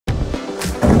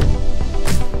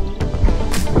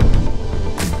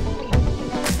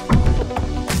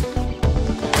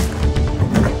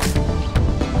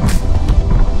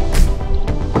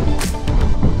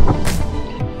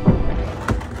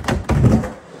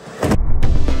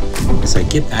As I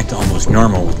get back to almost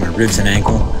normal with my ribs and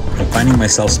ankle, I'm finding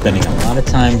myself spending a lot of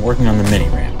time working on the mini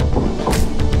ramp.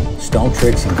 Stall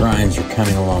tricks and grinds are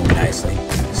coming along nicely,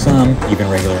 some even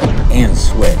regular and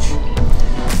switch.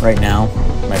 Right now,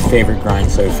 my favorite grind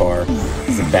so far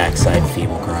is the backside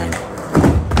feeble grind.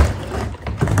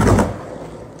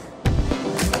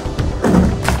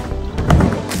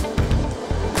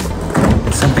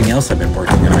 Something else I've been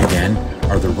working on again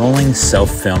are the rolling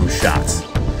self-film shots.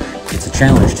 It's a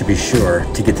challenge, to be sure,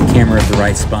 to get the camera at the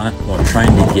right spot while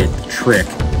trying to get the trick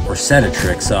or set of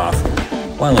tricks off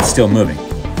while it's still moving.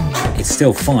 It's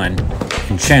still fun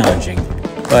and challenging,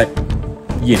 but,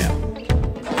 you know,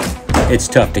 it's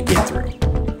tough to get through.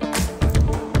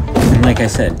 And like I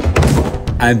said,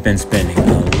 I've been spending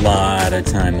a lot of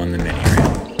time on the mini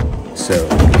ramp. So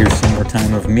here's some more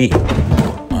time of me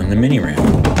on the mini ramp.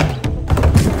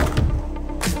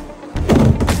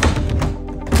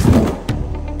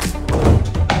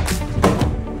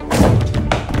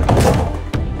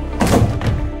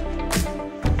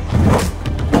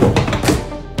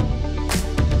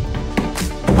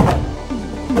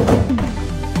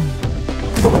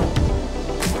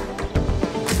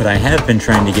 But I have been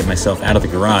trying to get myself out of the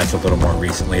garage a little more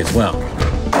recently as well.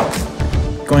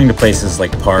 Going to places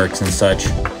like parks and such,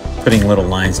 putting little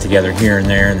lines together here and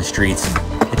there in the streets,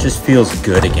 it just feels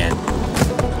good again.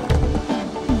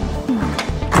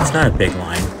 It's not a big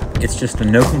line, it's just a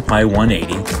no comply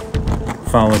 180,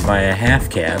 followed by a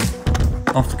half cab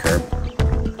off the curb,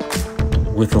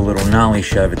 with a little nollie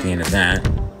shove at the end of that.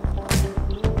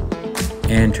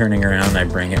 And turning around, I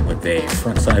bring it with a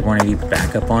frontside 180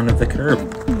 back up onto the curb.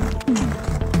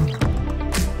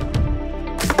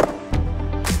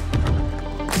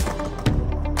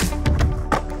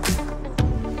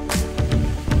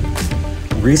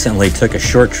 Recently took a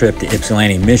short trip to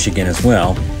Ypsilanti, Michigan as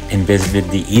well, and visited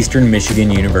the Eastern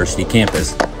Michigan University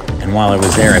campus. And while I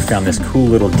was there, I found this cool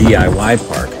little DIY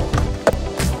park.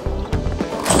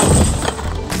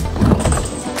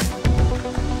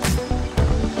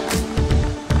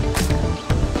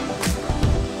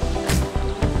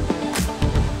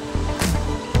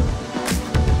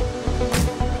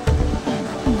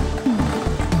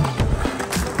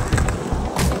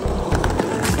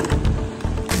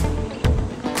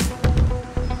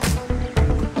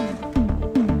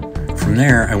 From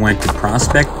there, I went to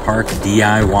Prospect Park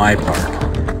DIY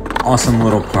Park. Awesome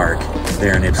little park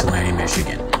there in Ypsilanti,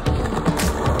 Michigan.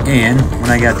 And when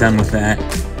I got done with that,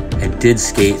 I did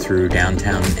skate through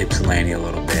downtown Ypsilanti a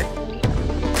little bit.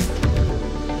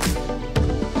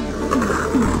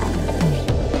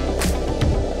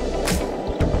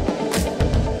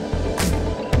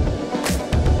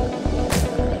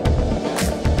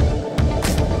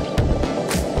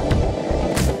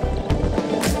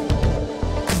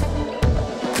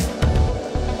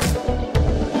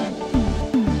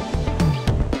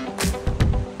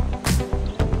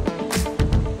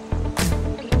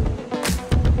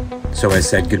 So I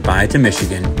said goodbye to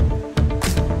Michigan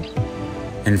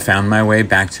and found my way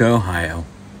back to Ohio,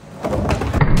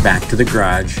 back to the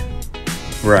garage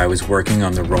where I was working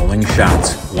on the rolling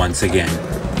shots once again.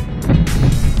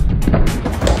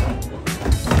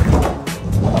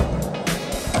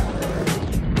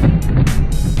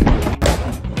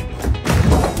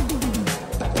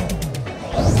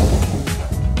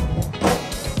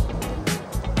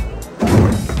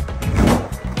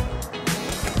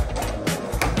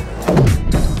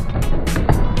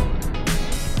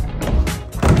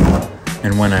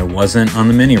 And when I wasn't on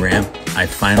the mini ramp, I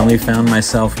finally found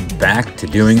myself back to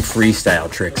doing freestyle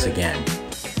tricks again.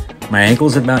 My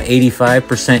ankle's about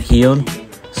 85% healed,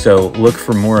 so look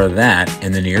for more of that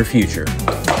in the near future.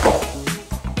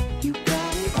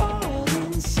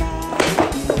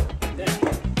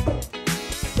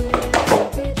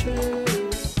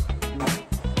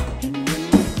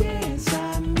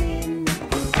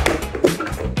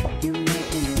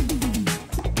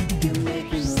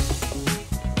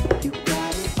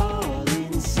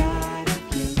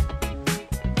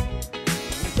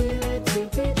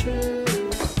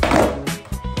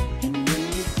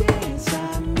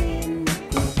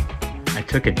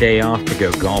 I took a day off to go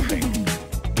golfing,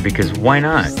 because why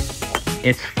not?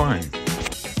 It's fun.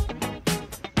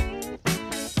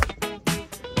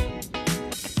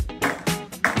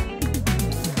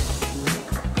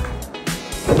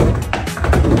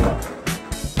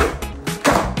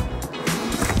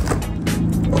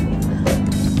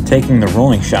 Taking the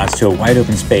rolling shots to a wide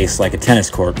open space like a tennis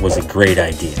court was a great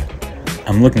idea.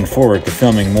 I'm looking forward to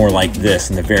filming more like this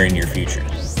in the very near future.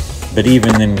 But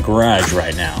even in the garage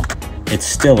right now, it's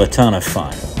still a ton of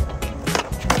fun.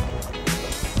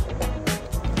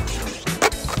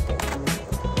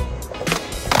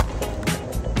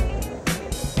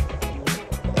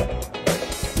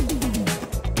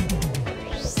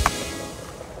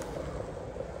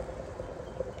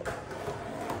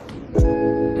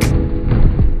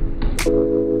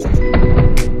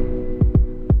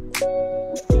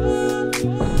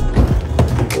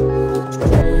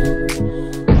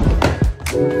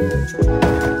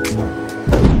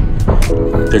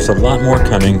 there's a lot more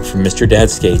coming from Mr. Dad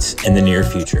Skates in the near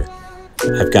future.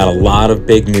 I've got a lot of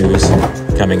big news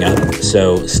coming up,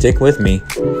 so stick with me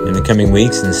in the coming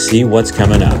weeks and see what's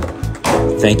coming up.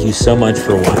 Thank you so much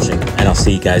for watching, and I'll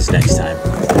see you guys next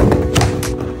time.